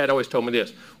this. My dad always told me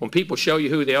this. When people show you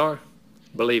who they are,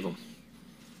 believe them.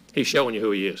 He's showing you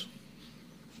who he is.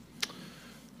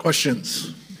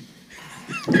 Questions?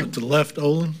 To the left,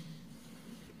 Olin.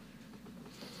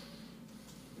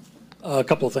 A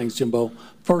couple of things, Jimbo.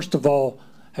 First of all,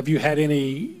 have you had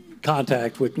any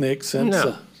contact with Nick since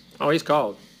No. Oh, he's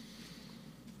called.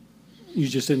 you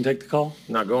just didn't take the call?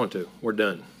 Not going to. We're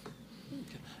done.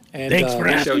 And, Thanks for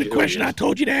showed asking you the who question he is. I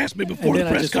told you to ask me before and the then I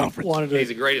press just conference. wanted He's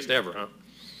to, the greatest ever, huh?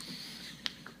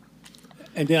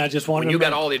 and then I just wanted When you to,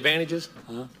 got all the advantages,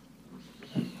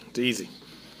 it's easy.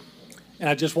 and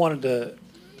I just wanted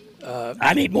to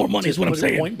I need more money is just what I'm put it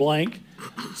saying. point blank.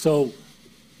 So,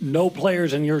 no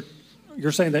players in you're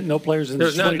saying that no players in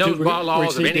There's the no 22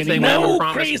 laws of received anything any No we ever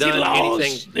promised crazy done, laws.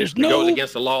 anything There's that no- goes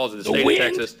against the laws of the state wind. of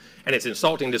Texas, and it's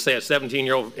insulting to say a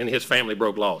 17-year-old and his family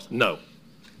broke laws. No.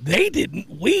 They didn't.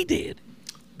 We did.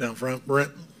 Down front,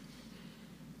 Brent.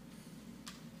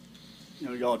 You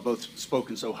know, y'all had both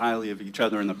spoken so highly of each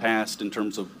other in the past in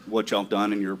terms of what y'all have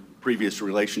done in your previous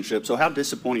relationship. So how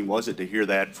disappointing was it to hear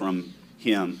that from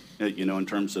him, you know, in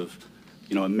terms of,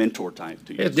 you know, a mentor type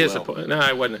to you It's as well? disappointing. No,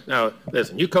 it wasn't. No,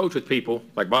 listen, you coach with people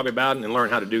like Bobby Bowden and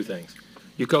learn how to do things.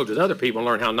 You coach with other people and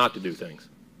learn how not to do things.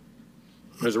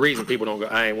 There's a reason people don't go,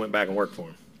 I ain't went back and worked for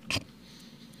him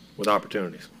with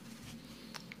opportunities.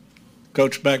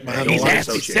 Coach back behind the He's line. asked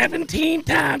me 17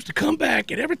 times to come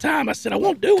back, and every time I said I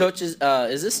won't do it. Coaches,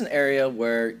 is this an area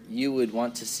where you would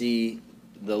want to see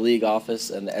the league office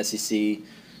and the SEC,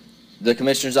 the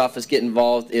commissioner's office get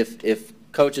involved if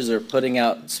coaches are putting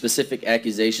out specific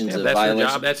accusations Yeah, of that's their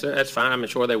violations? job. That's fine. I'm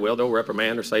sure they will. They'll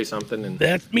reprimand or say something, and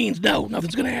That means no,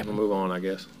 nothing's going to happen. we'll move on, I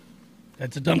guess.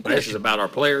 That's a dumb This is question. about our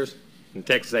players and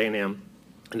Texas A&M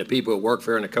and the people who work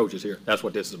for and the coaches here. That's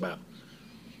what this is about.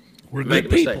 We're Make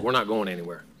good a mistake. people. We're not going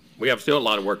anywhere. We have still a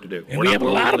lot of work to do. And We're we not have a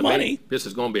where we lot of wanna be. money. This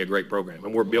is going to be a great program,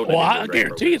 and we're building Well, it into I a great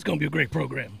guarantee program. it's going to be a great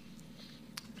program.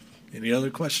 Any other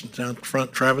questions down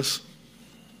front, Travis?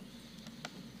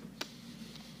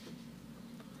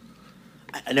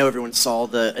 I know everyone saw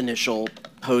the initial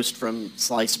post from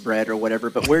Sliced Bread or whatever,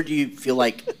 but where do you feel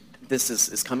like this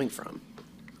is coming from?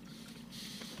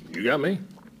 You got me.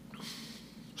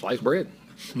 Sliced bread.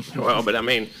 Well, but I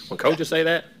mean, when coaches say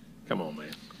that, come on, man.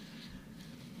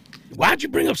 Why'd you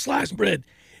bring up sliced bread?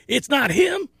 It's not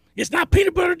him. It's not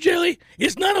peanut butter jelly.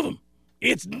 It's none of them.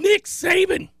 It's Nick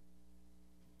Saban.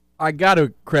 I got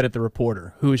to credit the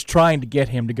reporter who is trying to get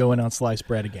him to go in on sliced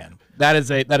bread again. That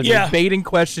is a Yeah. baiting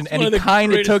question, and one he of the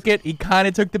kind of greatest- took it. He kind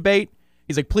of took the bait.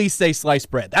 He's like, "Please say sliced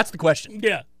bread." That's the question.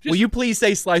 Yeah. Will you please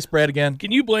say sliced bread again?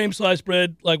 Can you blame sliced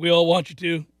bread like we all want you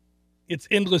to? It's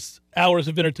endless hours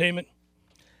of entertainment.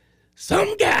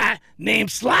 Some guy named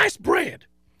Sliced Bread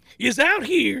is out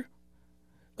here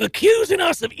accusing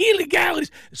us of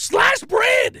illegalities. Sliced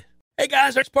bread! Hey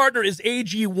guys, our partner is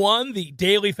AG1, the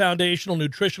daily foundational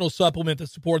nutritional supplement that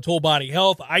supports whole body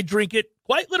health. I drink it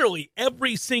quite literally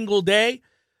every single day.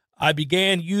 I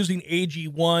began using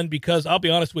AG1 because I'll be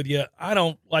honest with you, I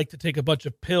don't like to take a bunch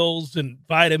of pills and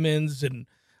vitamins, and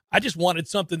I just wanted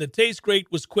something that tastes great,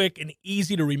 was quick, and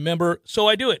easy to remember. So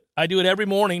I do it. I do it every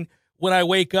morning when I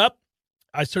wake up.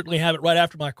 I certainly have it right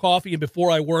after my coffee and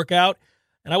before I work out.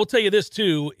 And I will tell you this,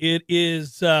 too. It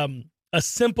is a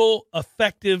simple,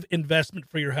 effective investment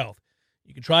for your health.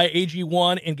 You can try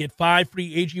AG1 and get 5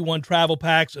 free AG1 travel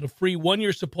packs and a free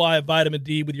 1-year supply of vitamin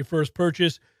D with your first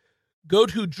purchase. Go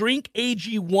to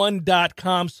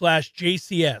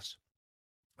drinkag1.com/JCS.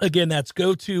 Again, that's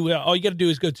all you got to do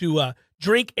is go to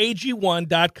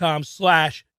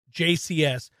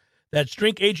drinkag1.com/JCS. That's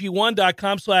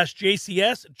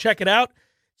drinkag1.com/JCS. Check it out.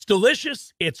 It's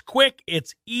delicious. It's quick.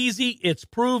 It's easy. It's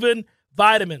proven.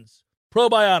 Vitamins,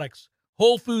 probiotics,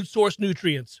 whole food source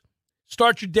nutrients.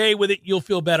 Start your day with it. You'll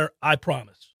feel better. I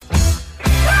promise.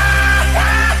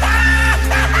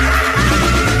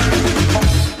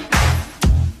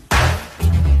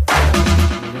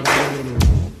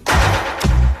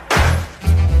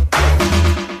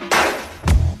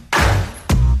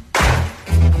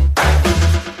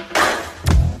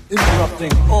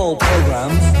 Interrupting all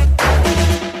programs.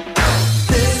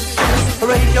 This is a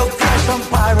radio crash on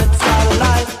Pirate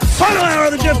Satellite. Final hour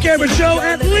of the Jeff Cameron Show,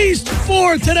 at least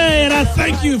for today, and I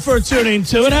thank you for tuning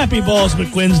to it. Happy Balls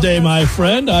McWednesday, my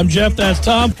friend. I'm Jeff, that's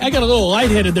Tom. I got a little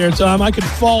lightheaded there, Tom. I could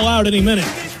fall out any minute.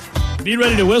 Be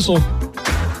ready to whistle.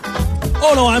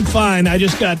 Oh, no, I'm fine. I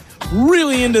just got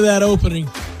really into that opening.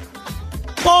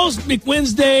 Balls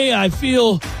McWednesday, I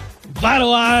feel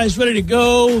vitalized, ready to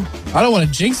go. I don't want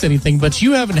to jinx anything, but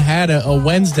you haven't had a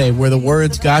Wednesday where the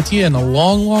words got to you in a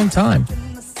long, long time.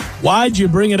 Why'd you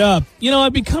bring it up? You know,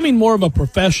 I'm becoming more of a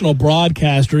professional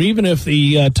broadcaster, even if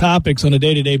the topics on a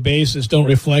day-to-day basis don't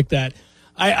reflect that.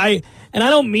 And I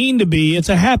don't mean to be. It's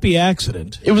a happy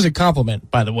accident. It was a compliment,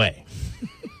 by the way.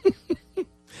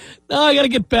 No, I got to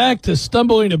get back to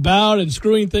stumbling about and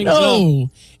screwing things up. No,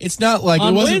 it's not like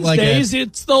on it wasn't Wednesdays, like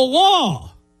it's the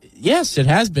law. Yes, it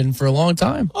has been for a long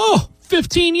time. Oh,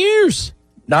 15 years.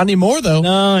 Not anymore, though.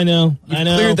 No, I know. I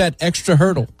know. Cleared that extra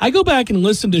hurdle. I go back and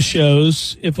listen to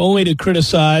shows, if only to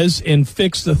criticize and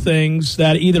fix the things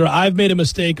that either I've made a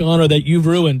mistake on or that you've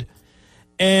ruined.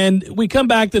 And we come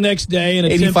back the next day and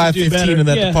attempt to do 85-15 better. in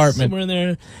that department. Somewhere in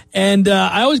there. And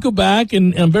I always go back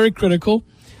and I'm very critical.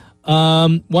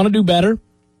 Want to do better.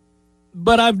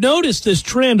 But I've noticed this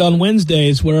trend on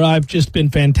Wednesdays where I've just been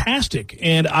fantastic.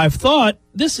 And I've thought,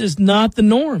 this is not the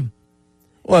norm.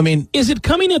 Well, I mean, is it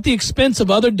coming at the expense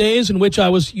of other days in which I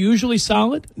was usually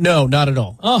solid? No, not at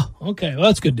all. Oh, okay. Well,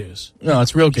 that's good news. No,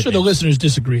 it's real good I'm sure news. the listeners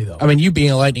disagree, though. I mean, you being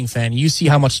a Lightning fan, you see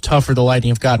how much tougher the Lightning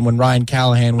have gotten when Ryan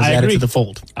Callahan was added to the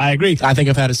fold. I agree. I think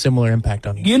I've had a similar impact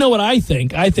on you. You know what I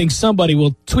think? I think somebody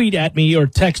will tweet at me or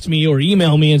text me or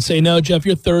email me and say, no, Jeff,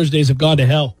 your Thursdays have gone to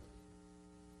hell.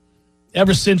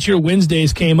 Ever since your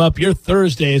Wednesdays came up, your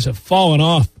Thursdays have fallen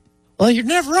off. Well, you're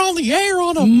never on the air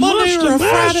on a Monday or a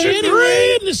Friday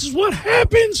anyway. This is what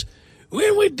happens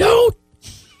when we don't.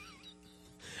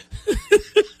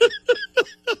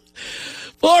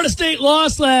 Florida State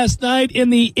lost last night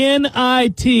in the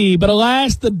NIT, but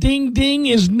alas, the ding-ding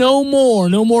is no more.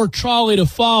 No more trolley to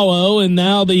follow, and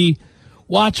now the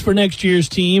watch for next year's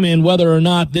team and whether or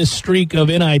not this streak of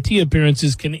NIT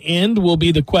appearances can end will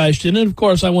be the question. And, of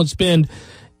course, I won't spend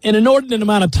an inordinate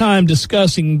amount of time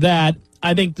discussing that.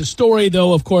 I think the story,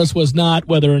 though, of course, was not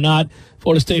whether or not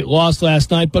Florida State lost last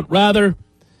night, but rather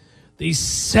the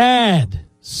sad,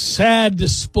 sad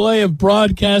display of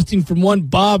broadcasting from one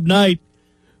Bob Knight,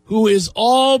 who is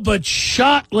all but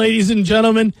shot, ladies and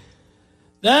gentlemen.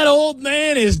 That old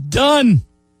man is done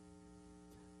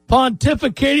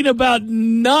pontificating about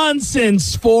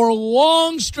nonsense for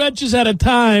long stretches at a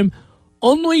time,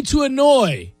 only to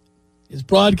annoy his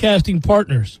broadcasting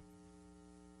partners.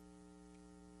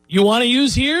 You want to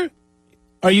use here?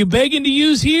 Are you begging to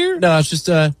use here? No, it's just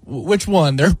which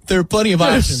one? There are plenty of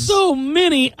options. There's so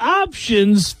many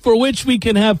options for which we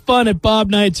can have fun at Bob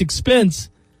Knight's expense.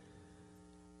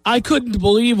 I couldn't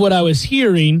believe what I was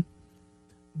hearing,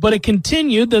 but it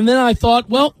continued, and then I thought,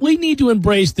 well, we need to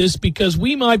embrace this because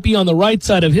we might be on the right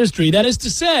side of history. That is to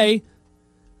say,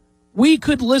 we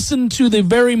could listen to the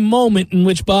very moment in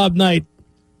which Bob Knight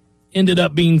ended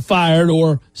up being fired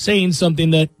or saying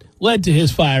something that led to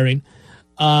his firing.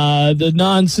 The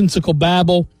nonsensical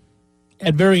babble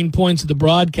at varying points of the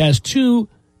broadcast, too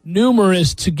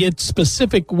numerous to get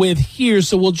specific with here,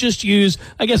 so we'll just use,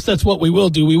 I guess that's what we will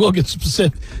do. We will get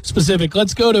specific.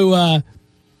 Let's go to,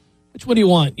 which one do you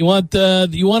want? You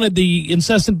wanted the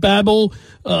incessant babble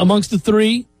amongst the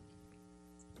three,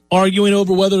 arguing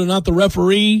over whether or not the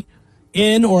referee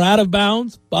in or out of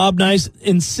bounds. Bob Knight's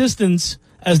insistence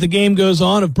as the game goes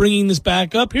on of bringing this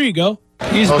back up. Here you go.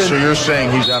 So you're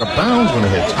saying he's out of bounds when it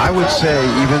hits? I would say,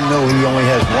 even though he only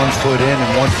has 1 foot in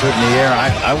and 1 foot in the air,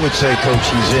 I would say, Coach,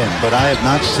 he's in. But I have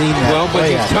not seen that. Well, but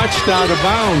he touched out of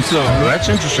bounds, though. Well, that's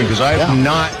interesting because I have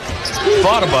not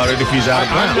thought about it if he's out of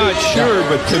bounds. I'm not sure,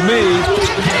 but to me,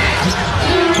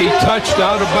 he touched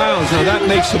out of bounds. Now, that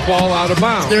makes the ball out of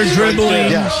bounds. They're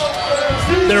dribbling. Yes.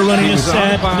 They're running a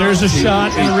set. There's a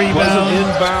shot and a rebound. Wasn't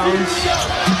inbounds.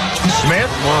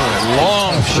 Smith,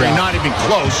 long three, not even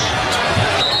close.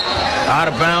 Out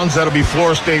of bounds, that'll be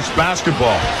Florida State's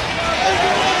basketball.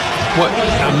 What?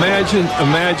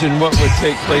 Imagine what would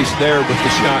take place there with the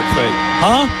shot fake.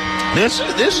 Huh?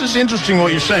 This is interesting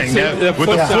what you're saying. With the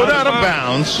foot out of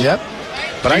bounds. Yep.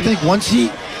 But I think once he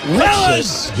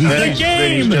Fellas, the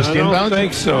game. I don't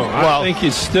think so. I think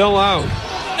he's still out.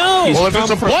 No. Well, if it's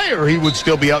a player, he would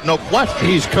still be out. No question.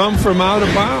 He's come from out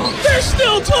of bounds. They're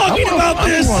still talking about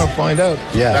this. I want to find out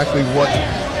exactly what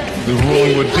the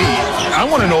ruling would be. I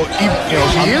want to know if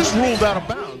he is ruled out of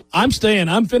bounds. I'm staying.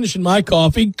 I'm finishing my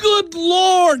coffee. Good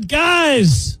Lord,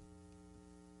 guys.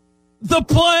 The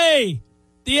play.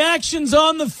 The action's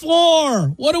on the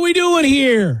floor. What are we doing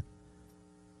here?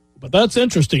 But that's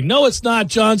interesting. No, it's not,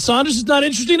 John Saunders. It's not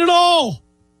interesting at all.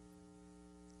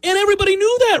 And everybody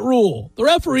knew that rule. The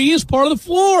referee is part of the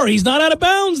floor. He's not out of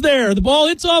bounds there. The ball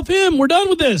hits off him. We're done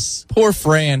with this. Poor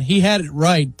Fran. He had it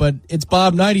right, but it's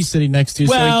Bob Knight he's sitting next to,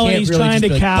 Well, so he can't he's really trying just to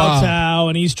be like, Bob. kowtow,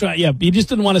 and he's trying. Yeah, he just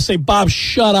didn't want to say, Bob,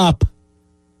 shut up.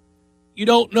 You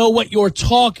don't know what you're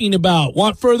talking about.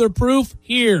 Want further proof?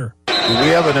 Here. Do we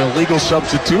have an illegal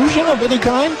substitution of any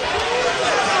kind?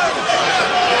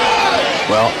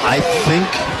 Well, I think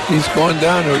he's going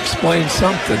down to explain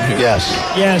something here.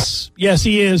 Yes,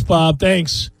 he is, Bob.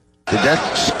 Thanks. Did that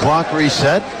clock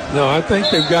reset? No, I think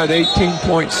they've got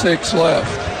 18.6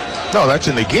 left. No, that's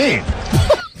in the game.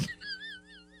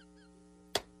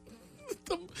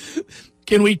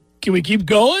 Can we keep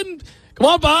going? Come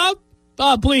on, Bob.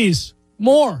 Bob, please.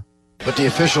 More. But the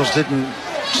officials didn't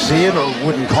see it or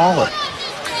wouldn't call it.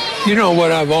 You know what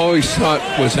I've always thought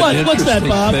was an interesting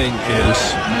thing is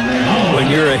when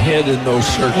you're ahead in those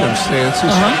circumstances,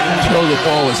 throw the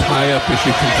ball as high up as you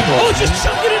can throw it. Oh, just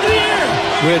chuck it into the air.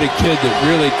 We had a kid that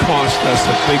really cost us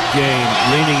a big game,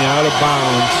 leaning out of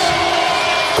bounds,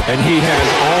 and he has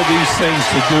all these things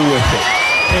to do with it.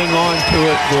 Hang on to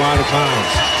it, go out of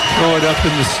bounds, throw it up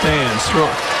in the stands,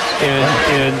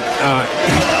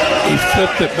 he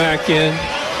flipped it back in.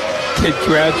 Kid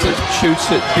grabs it, shoots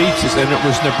it, beats us, and it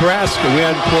was Nebraska. We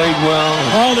hadn't played well.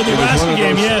 Oh, the Nebraska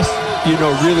game, yes.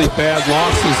 Really bad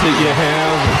losses that you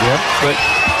have. But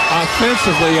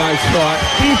offensively, I thought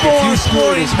people are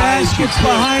scoring baskets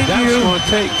behind you. That's going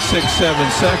to take 6-7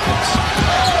 seconds.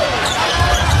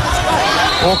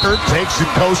 Booker takes it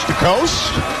coast to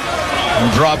coast and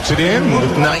drops it in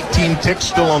with 19 ticks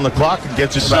still on the clock and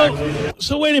gets it back.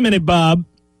 So wait a minute, Bob.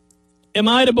 Am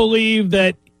I to believe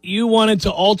that you wanted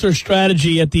to alter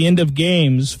strategy at the end of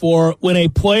games for when a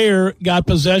player got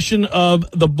possession of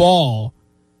the ball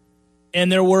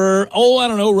and there were,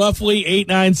 roughly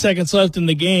 8-9 seconds left in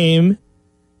the game,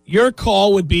 your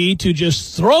call would be to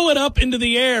just throw it up into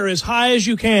the air as high as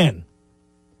you can.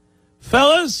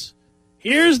 Fellas,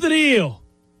 here's the deal.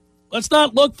 Let's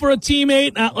not look for a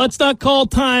teammate. Let's not call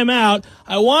timeout.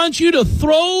 I want you to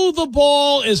throw the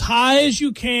ball as high as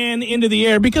you can into the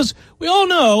air because we all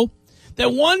know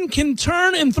that one can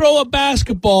turn and throw a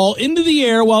basketball into the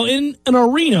air while in an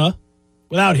arena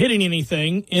without hitting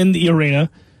anything in the arena.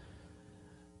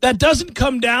 That doesn't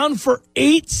come down for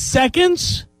 8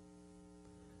 seconds.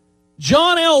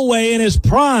 John Elway in his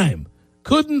prime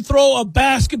couldn't throw a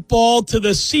basketball to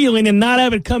the ceiling and not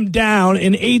have it come down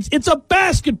in 8. It's a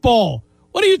basketball.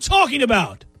 What are you talking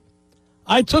about?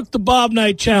 I took the Bob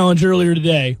Knight challenge earlier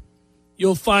today.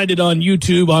 You'll find it on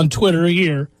YouTube, on Twitter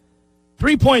here.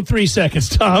 3.3 seconds,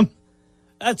 Tom.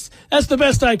 That's the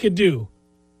best I could do.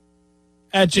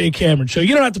 At Jay Cameron Show.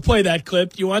 You don't have to play that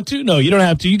clip. You want to? No, you don't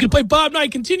have to. You can play Bob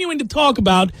Knight continuing to talk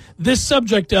about this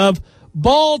subject of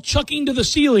ball chucking to the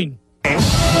ceiling. I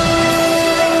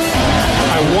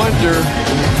wonder,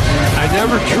 I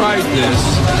never tried this,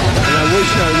 and I wish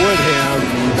I would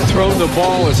have thrown the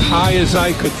ball as high as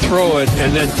I could throw it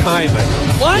and then time it.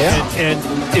 What? And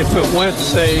if it went,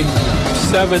 say,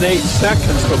 7-8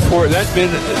 seconds before, that'd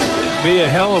be a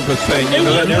hell of a thing.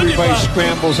 Then everybody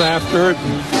scrambles after it.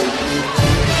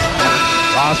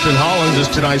 Austin Hollins is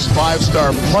tonight's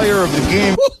 5-star player of the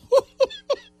game.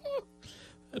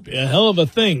 That'd be a hell of a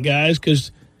thing, guys,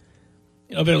 because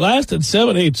if it lasted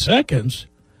 7-8 seconds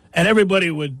and everybody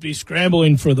would be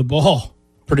scrambling for the ball.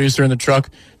 Producer in the truck,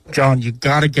 John, you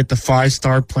got to get the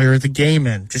 5-star player of the game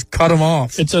in. Just cut him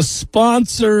off. It's a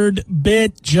sponsored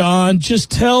bit, John. Just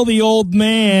tell the old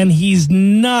man he's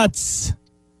nuts.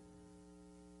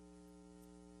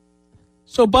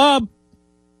 So, Bob,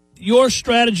 your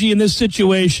strategy in this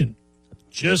situation,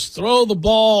 just throw the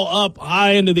ball up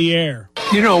high into the air.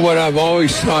 You know what I've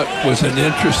always thought was an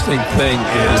interesting thing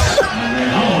is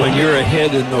when you're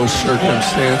ahead in those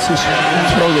circumstances,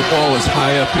 throw the ball as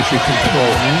high up as you can throw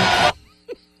it.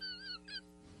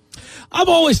 I've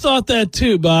always thought that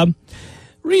too, Bob.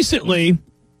 Recently,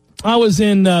 I was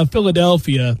in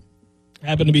Philadelphia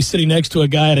Happened to be sitting next to a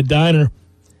guy at a diner,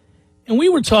 and we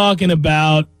were talking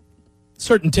about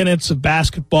certain tenets of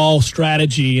basketball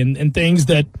strategy and things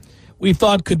that we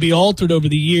thought could be altered over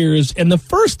the years. And the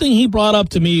first thing he brought up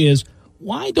to me is,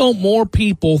 why don't more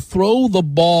people throw the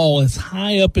ball as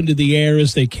high up into the air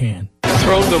as they can?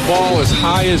 Throw the ball as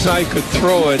high as I could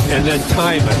throw it and then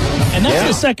time it. And that's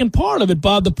the second part of it,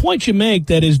 Bob. The point you make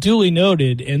that is duly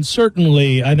noted, and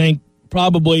certainly, I think,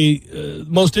 probably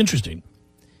most interesting,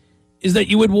 is that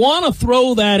you would want to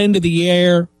throw that into the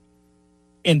air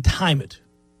and time it.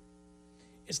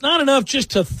 It's not enough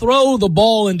just to throw the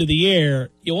ball into the air.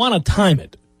 You want to time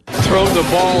it. Throw the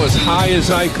ball as high as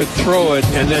I could throw it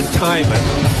and then time it.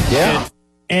 Yeah.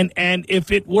 And if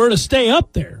it were to stay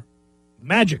up there,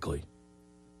 magically,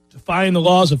 defying the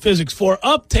laws of physics, for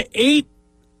up to 8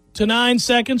 to 9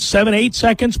 seconds, 7, 8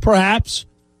 seconds perhaps,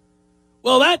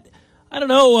 well, that, I don't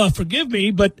know, forgive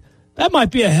me, but that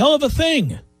might be a hell of a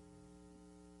thing.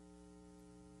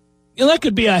 You know, that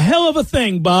could be a hell of a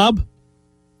thing, Bob.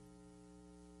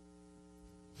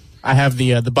 I have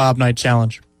the Bob Knight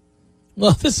challenge.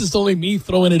 Well, this is only me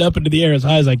throwing it up into the air as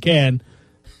high as I can.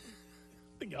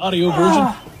 The audio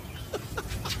version.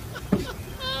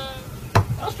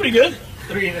 That was pretty good.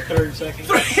 3 1/3 seconds.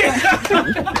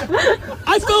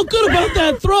 I felt good about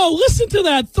that throw. Listen to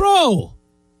that throw.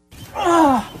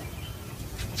 That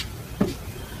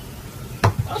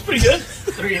was pretty good.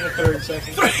 3 1/3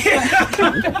 seconds.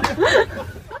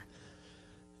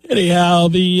 Anyhow,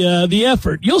 the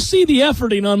effort. You'll see the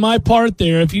efforting on my part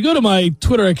there. If you go to my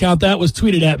Twitter account, that was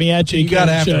tweeted at me, at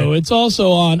JK Show. It's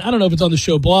also on, I don't know if it's on the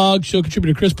show blog. Show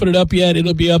contributor Chris put it up yet.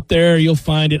 It'll be up there. You'll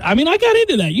find it. I mean, I got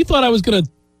into that. You thought I was going to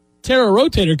tear a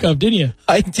rotator cuff, didn't you?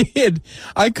 I did.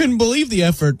 I couldn't believe the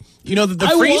effort. You know, the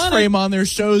freeze frame on there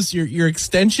shows your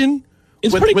extension.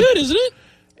 It's pretty good, isn't it?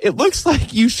 It looks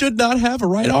like you should not have a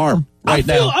right arm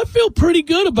now. I feel pretty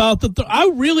good about the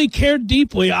I really cared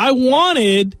deeply. I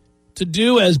wanted to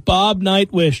do as Bob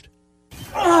Knight wished.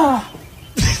 That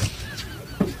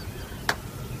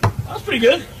was pretty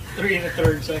good. 3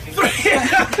 1/3 seconds.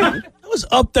 That was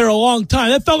up there a long time.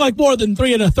 That felt like more than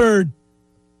 3 1/3.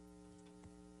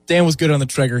 Dan was good on the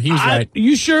trigger. He was right.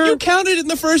 You sure? You counted in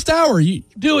the first hour. You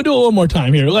do it one more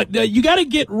time here. You got to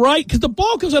get right, because the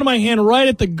ball comes out of my hand right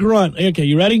at the grunt. Okay,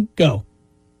 you ready? Go.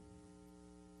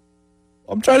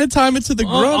 I'm trying to time it to the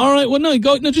grunt. All right. Well,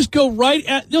 just go right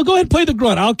at. No, go ahead and play the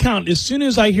grunt. I'll count as soon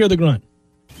as I hear the grunt.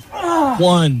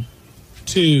 1,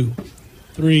 2,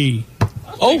 3.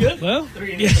 Oh, well.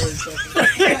 3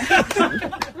 1/3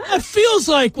 seconds. It feels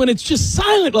like when it's just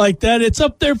silent like that, it's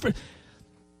up there for.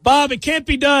 Bob, it can't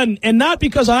be done, and not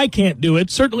because I can't do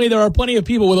it. Certainly there are plenty of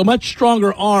people with a much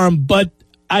stronger arm, but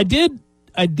I did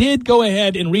go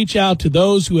ahead and reach out to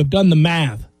those who have done the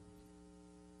math.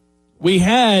 We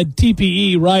had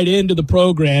TPE write into the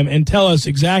program and tell us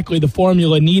exactly the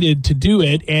formula needed to do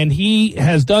it, and he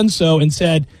has done so and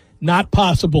said, not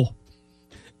possible.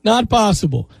 Not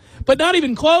possible. But not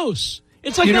even close.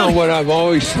 It's like, you know what I've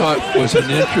always thought was an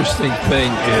interesting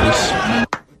thing is...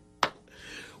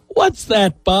 What's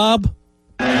that, Bob?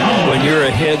 When you're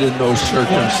ahead in those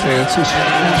circumstances,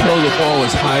 throw the ball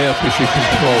as high up as you can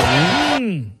throw it.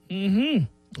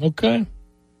 Mm-hmm. Okay.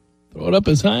 Throw it up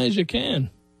as high as you can.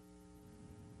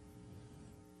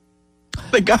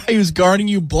 The guy who's guarding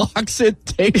you blocks it,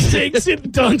 takes it,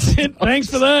 dunks it. Thanks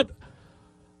for that.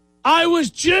 I was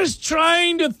just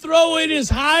trying to throw it as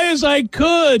high as I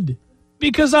could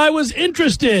because I was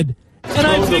interested. And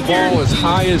I figured, the ball as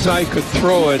high as I could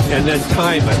throw it and then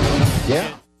time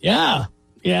it.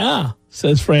 Yeah,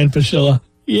 says Fran Fischilla.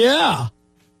 Yeah.